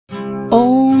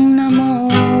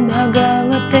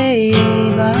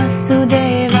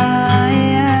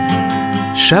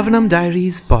Shravanam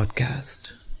Diaries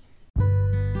podcast.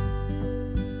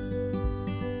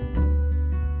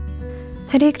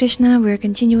 Hare Krishna, we are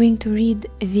continuing to read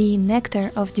the Nectar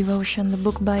of Devotion, the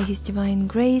book by His Divine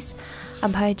Grace,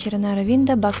 Abhay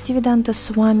Charanaravinda Bhaktivedanta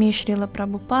Swami Srila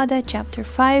Prabhupada, Chapter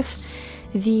 5,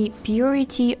 The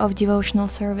Purity of Devotional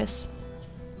Service.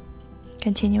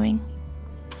 Continuing.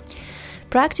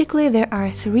 Practically, there are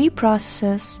three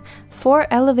processes for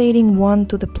elevating one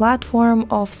to the platform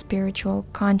of spiritual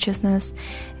consciousness.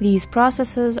 These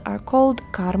processes are called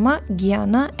karma,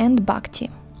 jnana, and bhakti.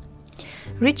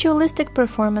 Ritualistic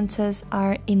performances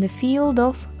are in the field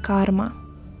of karma.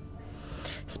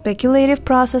 Speculative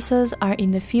processes are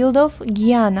in the field of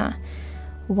jnana.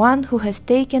 One who has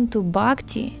taken to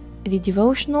bhakti, the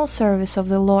devotional service of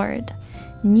the Lord,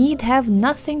 need have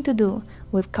nothing to do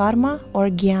with karma or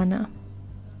jnana.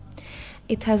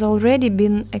 It has already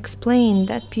been explained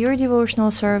that pure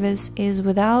devotional service is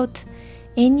without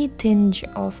any tinge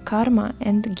of karma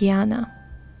and jnana.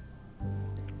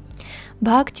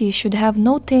 Bhakti should have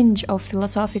no tinge of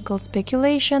philosophical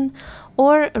speculation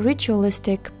or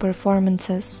ritualistic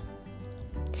performances.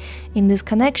 In this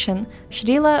connection,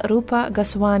 Srila Rupa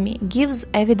Goswami gives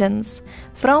evidence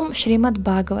from Srimad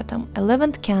Bhagavatam,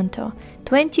 11th canto,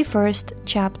 21st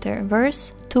chapter,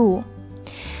 verse 2,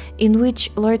 in which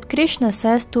Lord Krishna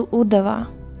says to Uddhava,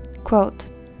 quote,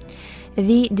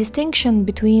 "The distinction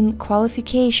between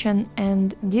qualification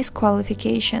and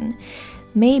disqualification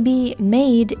may be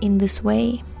made in this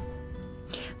way.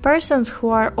 Persons who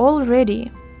are already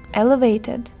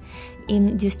elevated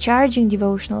in discharging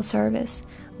devotional service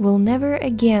will never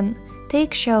again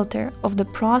take shelter of the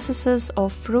processes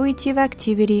of fruitive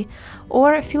activity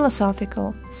or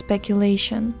philosophical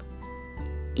speculation.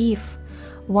 If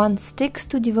one sticks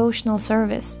to devotional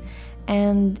service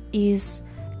and is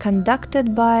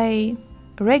conducted by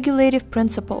regulative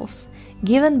principles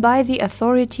given by the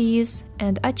authorities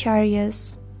and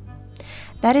acharyas,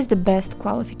 that is the best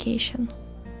qualification."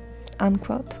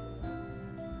 Unquote.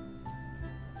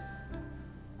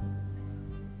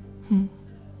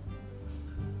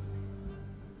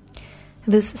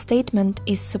 This statement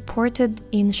is supported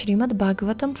in Srimad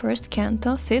Bhagavatam, 1st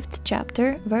canto, 5th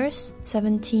chapter, verse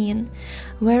 17,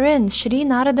 wherein Sri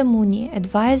Narada Muni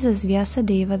advises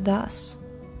Vyasadeva thus,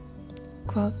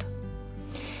 quote,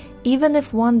 "Even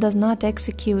if one does not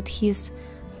execute his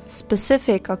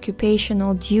specific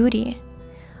occupational duty,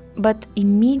 but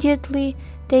immediately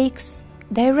takes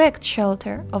direct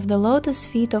shelter of the lotus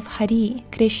feet of Hari,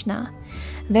 Krishna,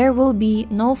 there will be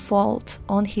no fault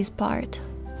on his part.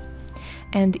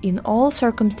 And in all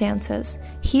circumstances,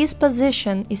 his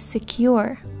position is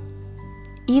secure.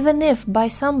 Even if by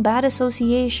some bad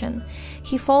association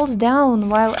he falls down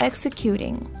while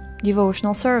executing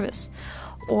devotional service,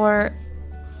 or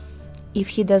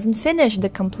if he doesn't finish the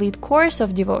complete course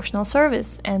of devotional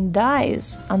service and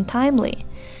dies untimely,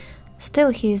 still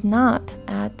he is not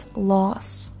at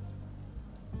loss.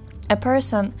 A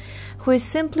person who is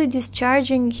simply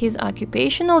discharging his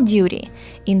occupational duty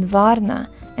in Varna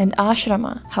and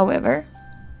Ashrama, however,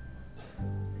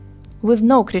 with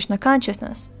no Krishna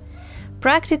consciousness,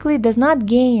 practically does not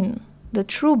gain the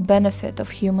true benefit of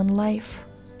human life."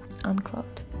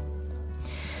 Unquote.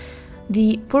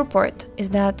 The purport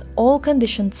is that all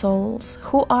conditioned souls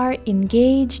who are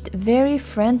engaged very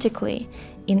frantically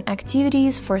in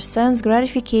activities for sense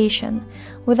gratification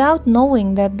without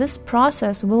knowing that this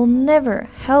process will never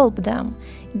help them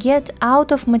get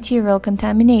out of material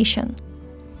contamination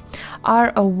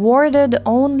are awarded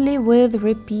only with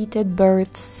repeated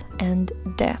births and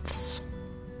deaths.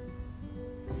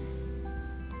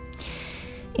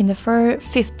 In the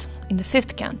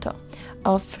fifth canto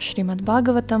of Srimad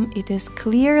Bhagavatam, it is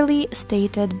clearly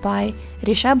stated by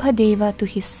Rishabhadeva to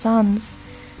his sons,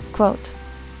 quote,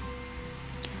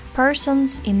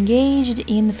 "Persons engaged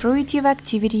in fruitive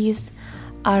activities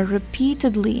are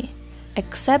repeatedly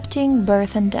accepting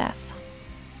birth and death,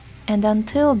 and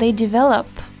until they develop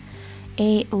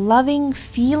a loving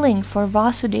feeling for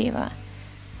Vasudeva,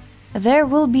 there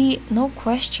will be no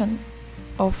question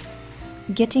of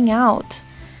getting out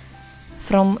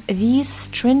from these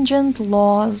stringent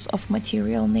laws of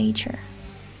material nature."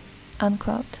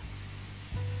 Unquote.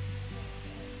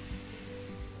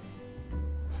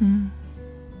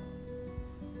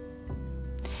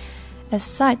 As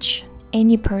such,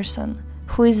 any person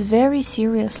who is very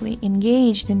seriously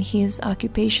engaged in his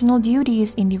occupational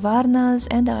duties in the Varnas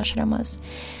and Ashramas,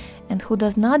 and who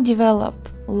does not develop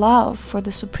love for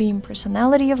the Supreme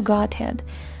Personality of Godhead,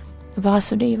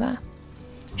 Vasudeva,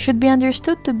 should be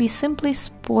understood to be simply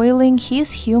spoiling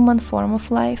his human form of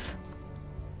life.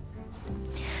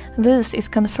 This is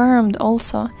confirmed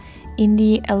also in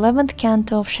the 11th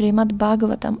canto of Srimad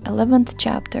Bhagavatam, 11th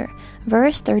chapter,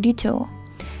 verse 32,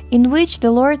 in which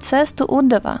the Lord says to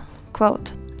Uddhava,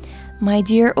 quote, "My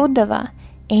dear Uddhava,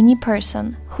 any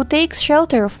person who takes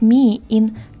shelter of me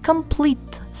in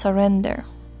complete surrender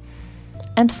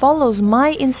and follows my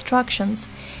instructions,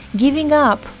 giving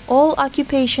up all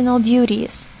occupational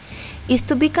duties, is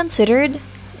to be considered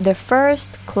the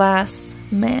first-class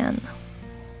man."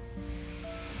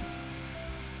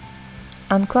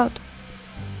 Unquote.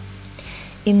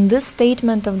 In this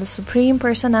statement of the Supreme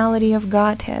Personality of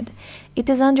Godhead, it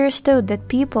is understood that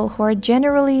people who are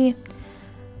generally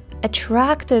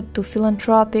attracted to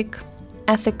philanthropic,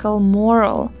 ethical,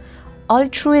 moral,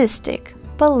 altruistic,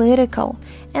 political,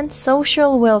 and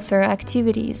social welfare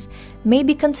activities may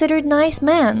be considered nice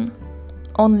men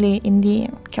only in the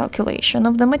calculation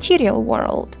of the material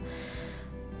world.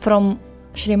 From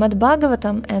Srimad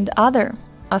Bhagavatam and other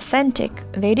authentic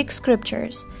Vedic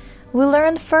scriptures, we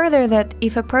learn further that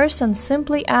if a person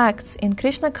simply acts in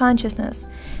Krishna consciousness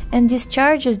and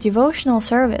discharges devotional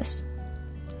service,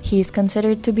 he is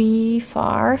considered to be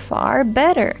far, far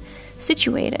better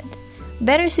situated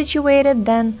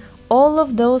than all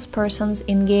of those persons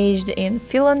engaged in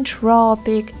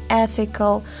philanthropic,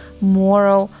 ethical,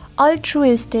 moral,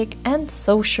 altruistic, and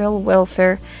social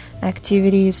welfare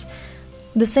activities.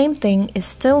 The same thing is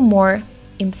still more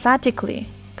emphatically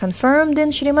confirmed in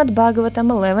Srimad Bhagavatam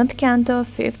 11th canto,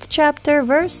 5th chapter,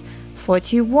 verse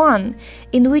 41,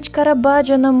 in which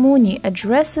Karabhajana Muni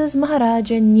addresses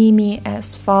Maharaja Nimi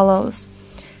as follows,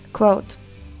 quote,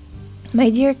 "My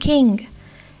dear king,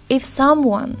 if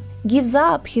someone gives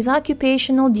up his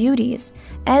occupational duties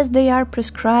as they are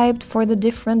prescribed for the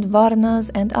different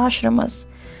varnas and ashramas,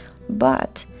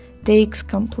 but takes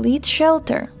complete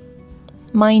shelter,"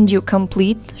 mind you,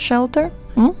 complete shelter,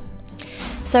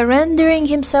 "surrendering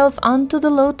himself unto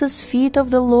the lotus feet of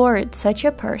the Lord, such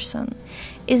a person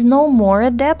is no more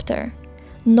a debtor,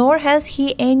 nor has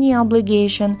he any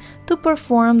obligation to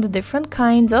perform the different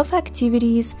kinds of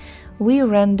activities we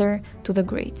render to the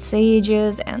great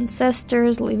sages,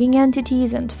 ancestors, living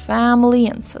entities, and family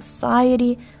and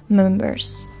society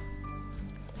members.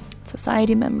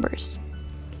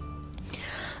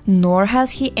 Nor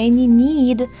has he any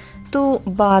need to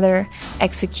bother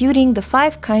executing the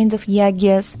 5 kinds of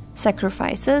yagyas,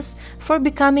 sacrifices, for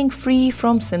becoming free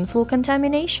from sinful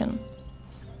contamination.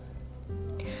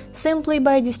 Simply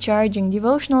by discharging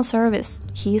devotional service,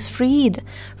 he is freed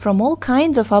from all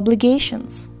kinds of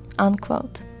obligations."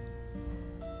 Unquote.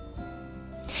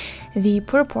 The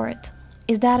purport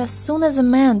is that as soon as a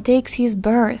man takes his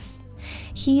birth,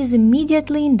 he is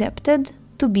immediately indebted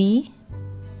to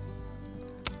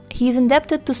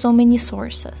so many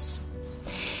sources.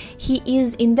 He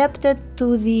is indebted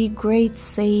to the great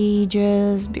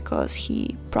sages because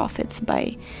he profits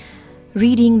by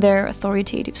reading their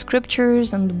authoritative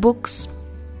scriptures and books.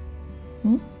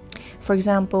 For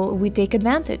example, we take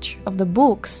advantage of the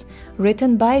books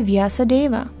written by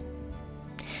Vyasadeva.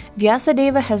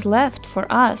 Vyasadeva has left for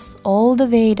us all the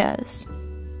Vedas.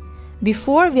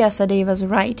 Before Vyasadeva's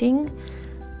writing,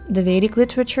 the Vedic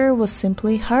literature was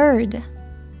simply heard,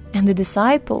 and the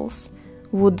disciples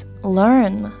would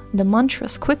learn the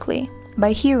mantras quickly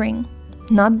by hearing,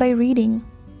 not by reading.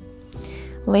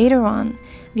 Later on,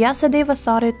 Vyasadeva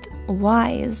thought it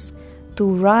wise to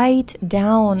write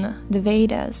down the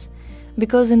Vedas,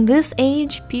 because in this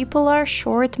age people are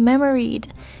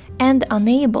short-memoried and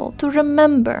unable to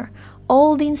remember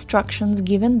all the instructions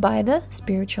given by the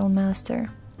spiritual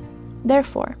master.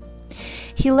 Therefore,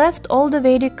 he left all the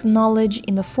Vedic knowledge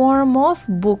in the form of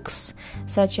books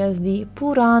such as the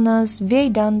Puranas,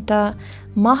 Vedanta,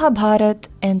 Mahabharata,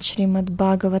 and Srimad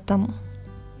Bhagavatam.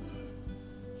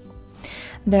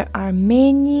 There are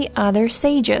many other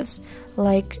sages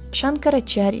like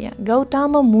Shankaracharya,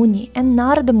 Gautama Muni, and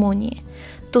Narada Muni,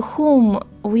 to whom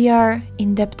we are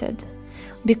indebted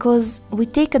because we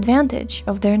take advantage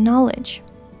of their knowledge.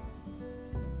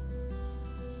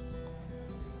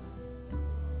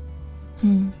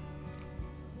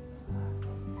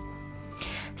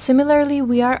 Similarly,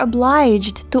 we are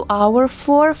obliged to our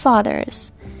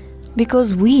forefathers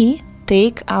because we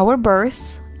take our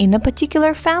birth in a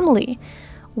particular family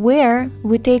where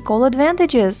we take all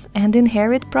advantages and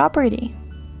inherit property.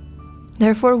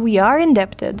 Therefore, we are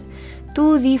indebted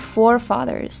to the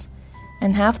forefathers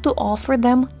and have to offer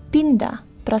them pinda,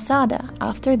 prasada,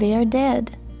 after they are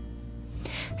dead.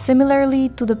 Similarly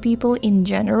to the people in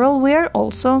general, we are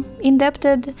also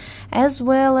indebted, as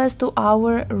well as to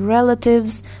our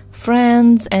relatives,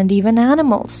 friends, and even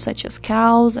animals, such as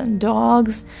cows and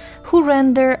dogs, who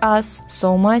render us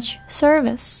so much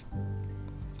service.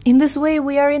 In this way,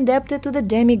 we are indebted to the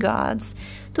demigods,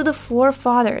 to the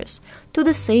forefathers, to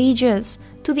the sages,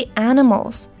 to the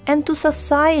animals, and to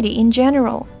society in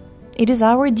general. It is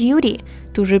our duty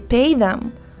to repay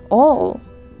them all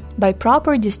by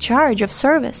proper discharge of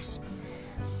service.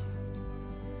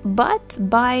 But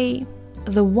by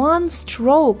the one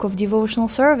stroke of devotional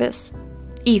service,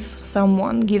 if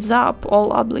someone gives up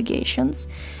all obligations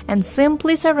and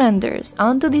simply surrenders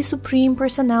unto the Supreme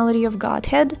Personality of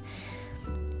Godhead,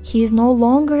 he is no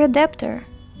longer a debtor,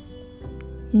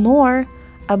 nor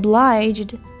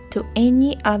obliged to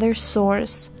any other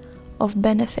source of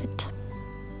benefit.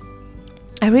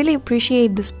 I really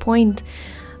appreciate this point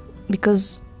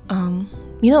because,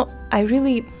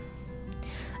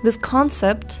 this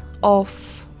concept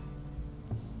of,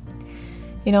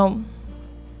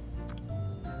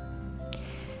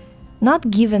 not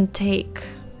give and take,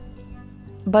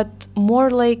 but more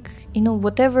like,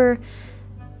 whatever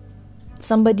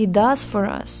somebody does for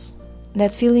us,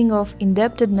 that feeling of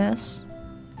indebtedness,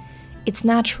 it's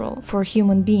natural for a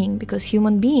human being, because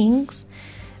human beings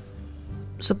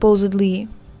supposedly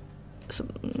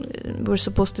we're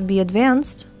supposed to be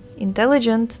advanced,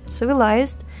 intelligent,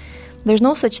 civilized. There's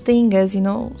no such thing as,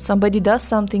 somebody does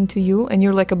something to you and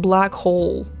you're like a black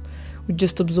hole who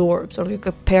just absorbs, or like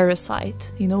a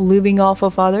parasite, living off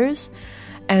of others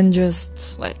and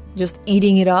just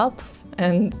eating it up,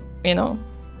 and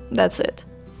that's it.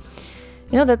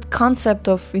 That concept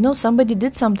of, somebody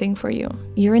did something for you,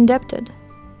 you're indebted,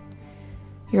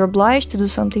 you're obliged to do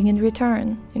something in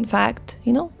return. In fact,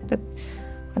 that,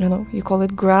 you call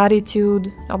it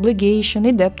gratitude, obligation,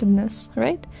 indebtedness,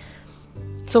 right?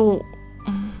 So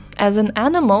as an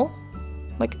animal,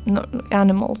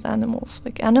 animals,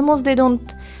 they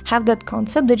don't have that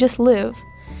concept, they just live.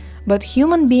 But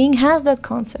human being has that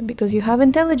concept, because you have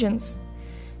intelligence,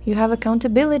 you have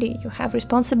accountability, you have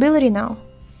responsibility now.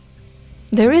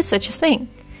 There is such a thing.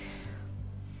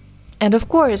 And of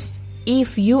course,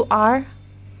 if you are,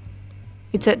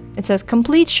 it says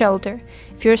complete shelter,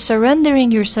 if you're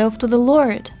surrendering yourself to the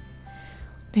Lord,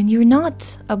 then you're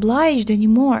not obliged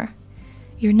anymore.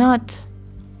 You're not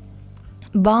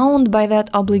bound by that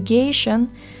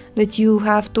obligation that you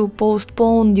have to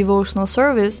postpone devotional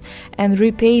service and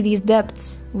repay these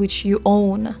debts which you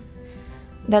own.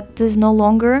 That is no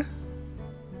longer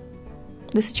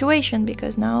the situation,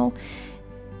 because now,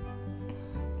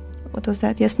 what was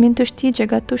that? Yasmin tushti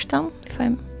jagat tushtam, if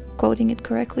I'm quoting it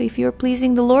correctly. If you're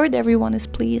pleasing the Lord, everyone is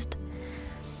pleased.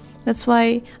 That's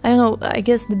why, I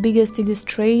guess the biggest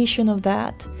illustration of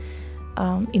that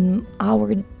in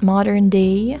our modern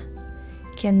day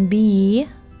can be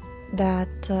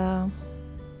that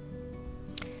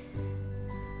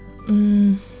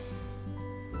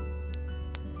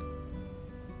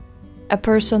a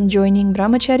person joining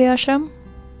brahmacharya ashram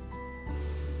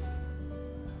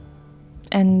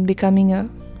and becoming a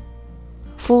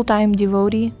full-time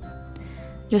devotee,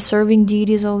 just serving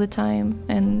deities all the time.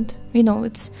 And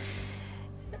it's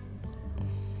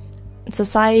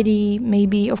society,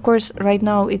 maybe, of course, right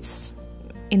now it's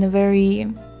in a very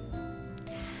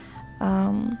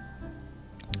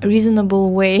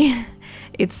reasonable way.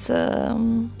 It's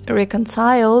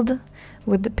reconciled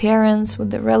with the parents, with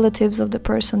the relatives of the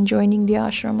person joining the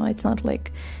ashrama. It's not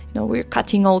like, we're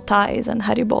cutting all ties and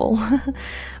haribol.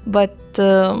 But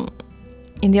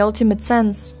in the ultimate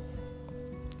sense,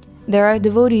 there are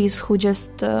devotees who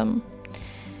just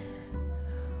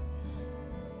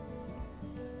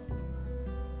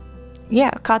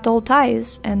cut all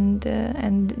ties and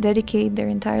dedicate their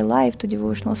entire life to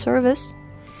devotional service.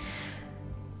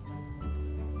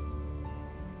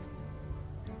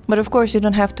 But of course, you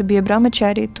don't have to be a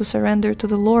brahmachari to surrender to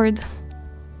the Lord.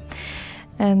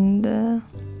 And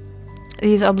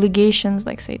these obligations,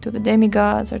 like say to the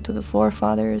demigods or to the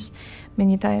forefathers,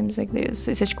 many times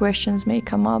such questions may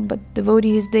come up. But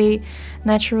devotees, they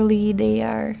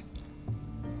are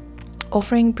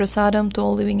offering prasadam to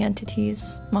all living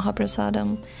entities,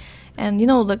 mahaprasadam,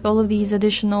 and all of these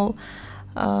additional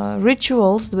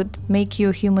rituals would make you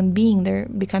a human being. They're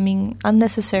becoming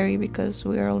unnecessary because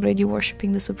we are already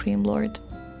worshipping the Supreme Lord.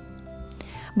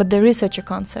 But there is such a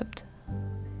concept,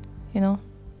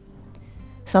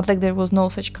 It's not like there was no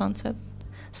such concept.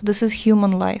 So this is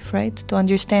human life, right? To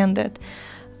understand that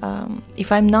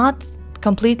if I'm not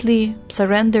completely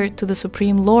surrendered to the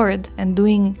Supreme Lord and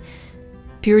doing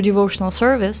pure devotional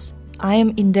service, I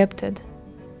am indebted.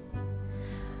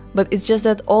 But it's just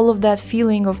that all of that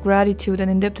feeling of gratitude and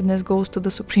indebtedness goes to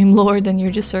the Supreme Lord, and you're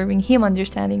just serving Him,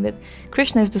 understanding that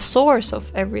Krishna is the source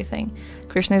of everything.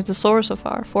 Krishna is the source of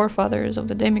our forefathers, of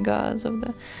the demigods, of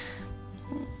the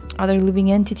other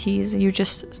living entities. You're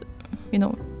just,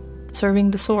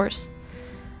 serving the source,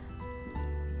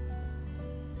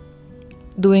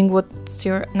 doing what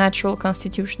your natural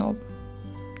constitutional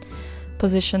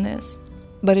position is.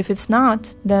 But if it's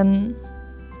not, then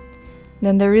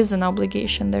there is an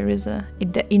obligation, there is a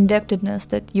indebtedness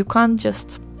that you can't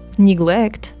just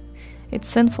neglect. It's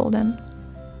sinful then.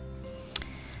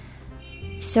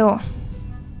 So,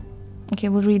 okay,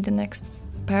 we'll read the next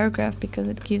paragraph because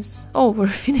it gives... Oh, we're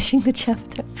finishing the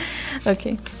chapter.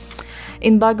 Okay.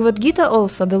 In Bhagavad Gita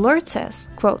also, the Lord says,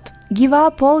 quote, "Give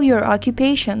up all your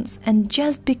occupations and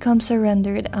just become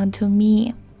surrendered unto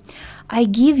me. I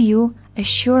give you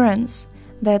assurance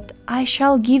that I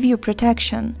shall give you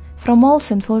protection from all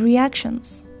sinful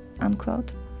reactions."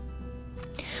 Unquote.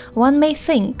 One may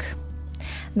think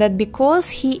that because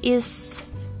he is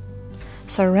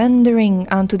surrendering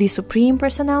unto the Supreme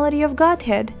Personality of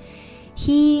Godhead,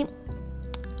 he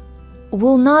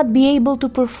will not be able to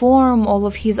perform all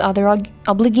of his other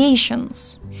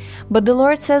obligations. But the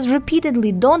Lord says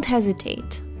repeatedly, don't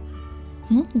hesitate.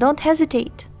 Don't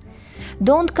hesitate.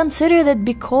 Don't consider that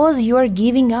because you are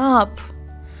giving up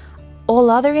all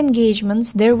other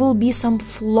engagements, there will be some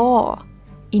flaw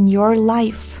in your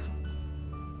life.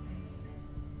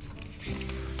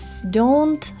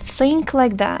 Don't think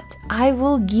like that. I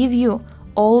will give you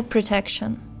all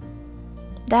protection.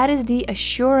 That is the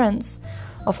assurance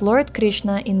of Lord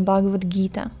Krishna in Bhagavad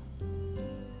Gita.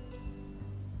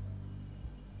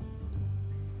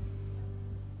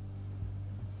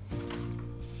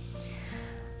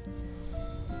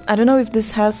 I don't know if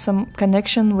this has some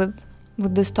connection with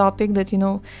this topic that,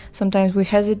 sometimes we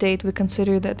hesitate, we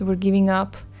consider that we're giving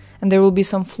up and there will be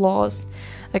some flaws.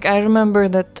 Like I remember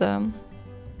that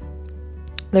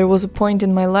there was a point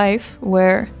in my life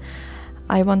where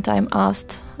I one time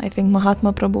asked, I think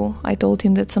Mahatma Prabhu, I told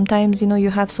him that sometimes, you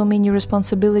have so many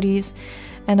responsibilities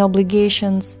and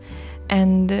obligations,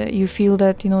 and you feel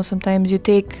that, sometimes you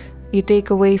take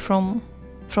away from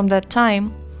that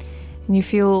time, and you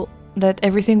feel that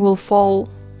everything will fall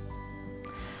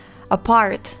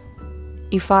apart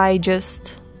if I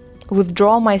just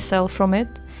withdraw myself from it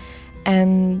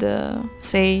and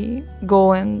say,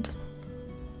 go and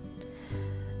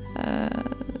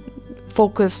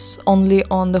focus only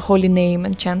on the holy name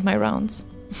and chant my rounds.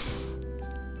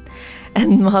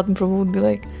 And Mahatma Prabhu would be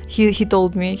like, he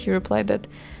told me, he replied that,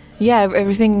 yeah,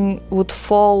 everything would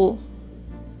fall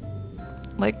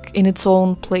like in its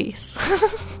own place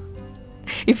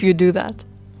if you do that.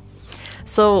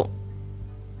 So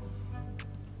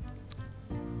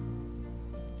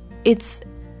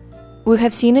we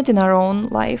have seen it in our own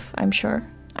life, I'm sure.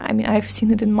 I mean, I've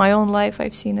seen it in my own life,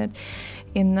 I've seen it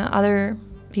in other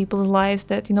people's lives,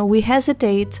 that we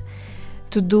hesitate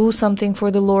to do something for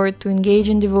the Lord, to engage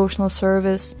in devotional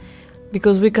service,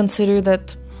 because we consider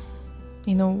that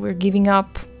we're giving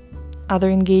up other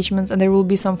engagements and there will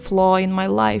be some flaw in my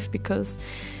life because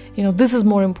this is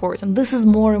more important, this is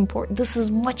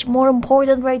much more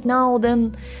important right now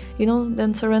than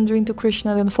surrendering to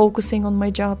Krishna, than focusing on my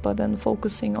japa, than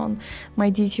focusing on my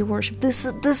deity worship. This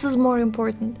is more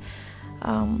important.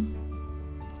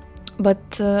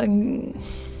 But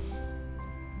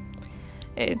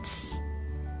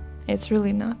it's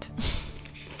really not.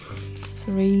 It's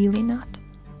really not.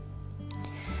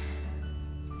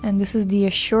 And this is the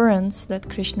assurance that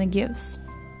Krishna gives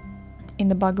in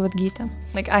the Bhagavad Gita.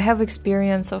 Like, I have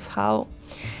experience of how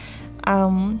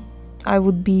I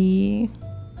would be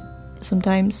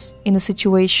sometimes in a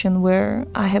situation where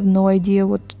I have no idea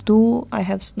what to do. I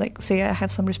have, say I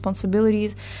have some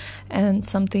responsibilities and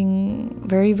something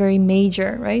very, very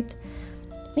major, right?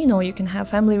 You can have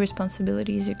family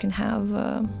responsibilities, you can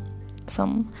have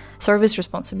some service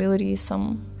responsibilities,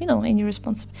 some, any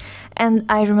responsibility. And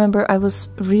I remember I was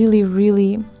really,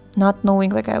 really not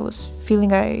knowing, I was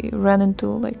feeling I ran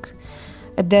into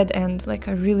a dead end,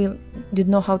 I really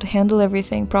didn't know how to handle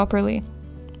everything properly.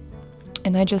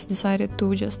 And I just decided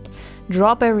to just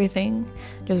drop everything,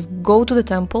 just go to the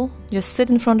temple, just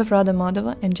sit in front of Radha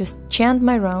Madhava and just chant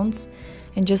my rounds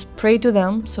and just pray to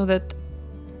them so that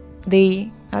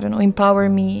they, empower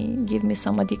me, give me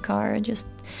some adhikar,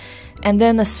 and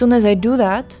then as soon as I do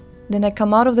that, then I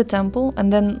come out of the temple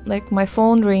and then my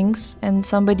phone rings and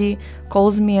somebody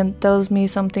calls me and tells me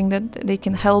something that they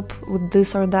can help with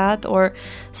this or that, or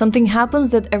something happens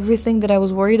that everything that I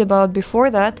was worried about before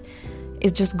that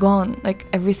is just gone.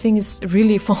 Everything is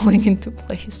really falling into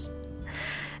place.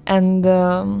 And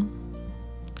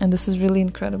this is really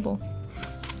incredible.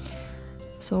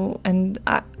 So,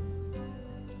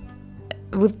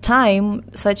 with time,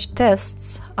 such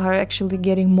tests are actually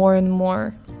getting more and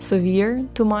more severe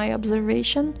to my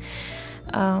observation.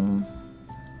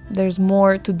 there's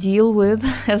more to deal with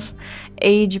as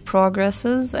age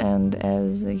progresses and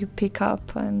as you pick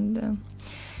up and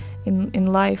in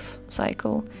life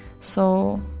cycle.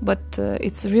 So, but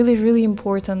it's really, really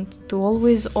important to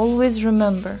always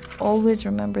remember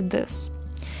this,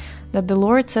 that the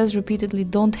Lord says repeatedly,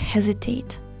 don't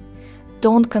hesitate.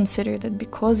 Don't consider that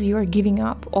because you are giving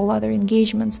up all other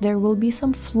engagements, there will be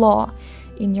some flaw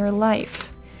in your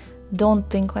life. Don't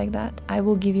think like that. I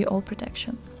will give you all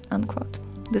protection, unquote.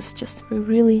 This just we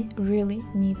really, really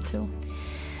need to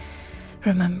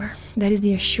remember. That is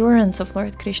the assurance of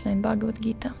Lord Krishna in Bhagavad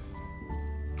Gita.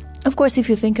 Of course, if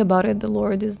you think about it, the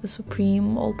Lord is the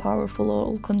supreme, all-powerful,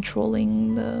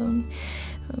 all-controlling. And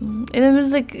it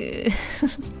was like,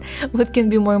 what can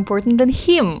be more important than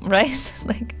Him, right?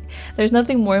 Like, there's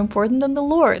nothing more important than the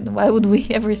Lord. Why would we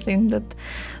ever think that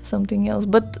something else?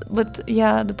 But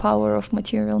yeah, the power of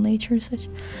material nature is such.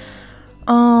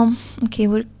 Okay,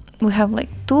 we have like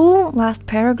 2 last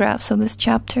paragraphs of this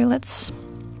chapter. Let's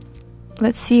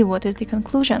see what is the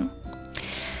conclusion.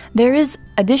 There is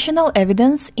additional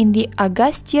evidence in the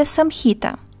Agastya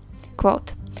Samhita,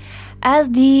 quote, as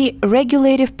the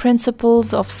regulative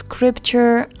principles of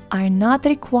scripture are not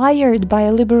required by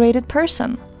a liberated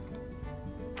person,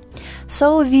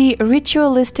 so the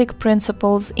ritualistic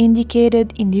principles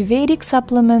indicated in the Vedic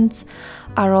supplements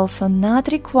are also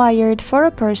not required for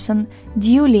a person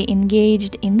duly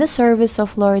engaged in the service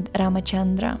of Lord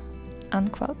Ramachandra,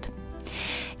 unquote.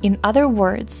 In other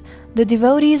words, the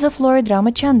devotees of Lord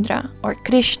Ramachandra, or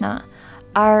Krishna,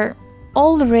 are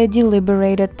already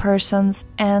liberated persons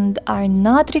and are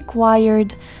not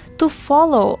required to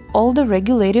follow all the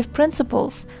regulative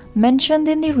principles mentioned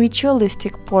in the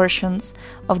ritualistic portions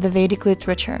of the Vedic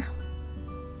literature.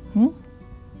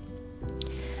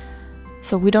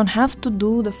 So we don't have to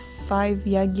do the 5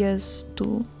 yagyas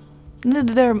to...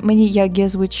 There are many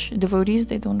yagyas which devotees,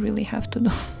 they don't really have to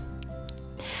do.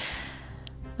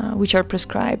 Which are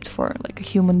prescribed for like a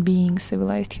human being,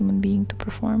 civilized human being to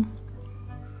perform.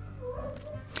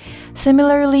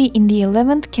 Similarly, in the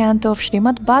 11th canto of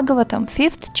Srimad Bhagavatam,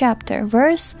 5th chapter,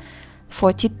 verse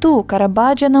 42,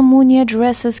 Karabhajana Muni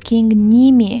addresses King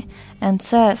Nimi and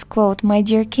says, quote, my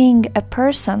dear king, a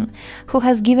person who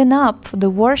has given up the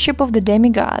worship of the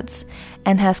demigods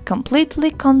and has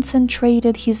completely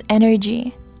concentrated his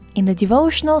energy in the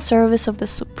devotional service of the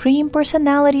Supreme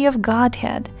Personality of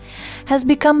Godhead has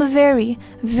become very,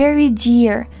 very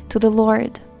dear to the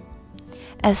Lord.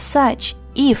 As such,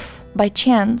 if by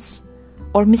chance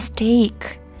or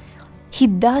mistake he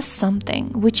does something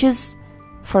which is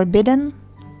forbidden,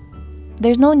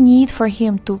 there's no need for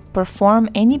him to perform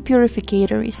any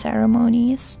purificatory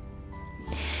ceremonies.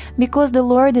 Because the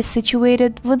Lord is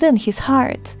situated within his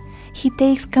heart, he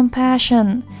takes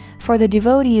compassion for the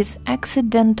devotee's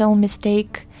accidental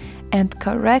mistake and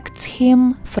corrects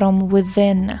him from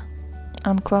within,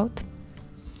 unquote.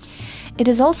 It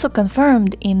is also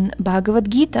confirmed in Bhagavad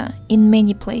Gita in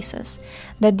many places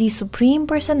that the Supreme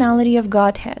Personality of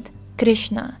Godhead,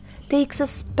 Krishna, takes a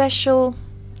special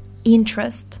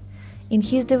interest in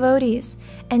his devotees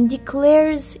and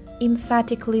declares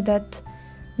emphatically that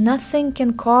nothing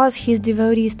can cause his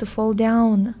devotees to fall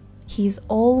down. He is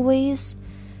always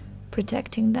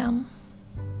protecting them.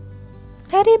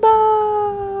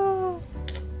 Haribo!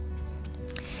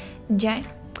 Jai.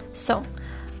 So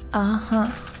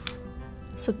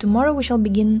tomorrow we shall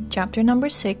begin chapter number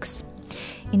 6,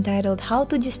 entitled How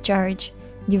to Discharge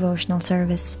Devotional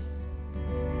Service.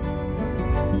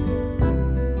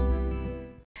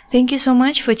 Thank you so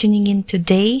much for tuning in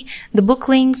today. The book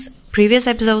links, previous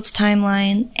episodes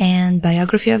timeline, and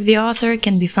biography of the author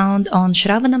can be found on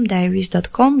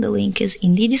shravanamdiaries.com. The link is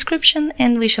in the description,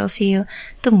 and we shall see you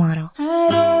tomorrow.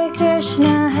 Hare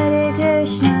Krishna,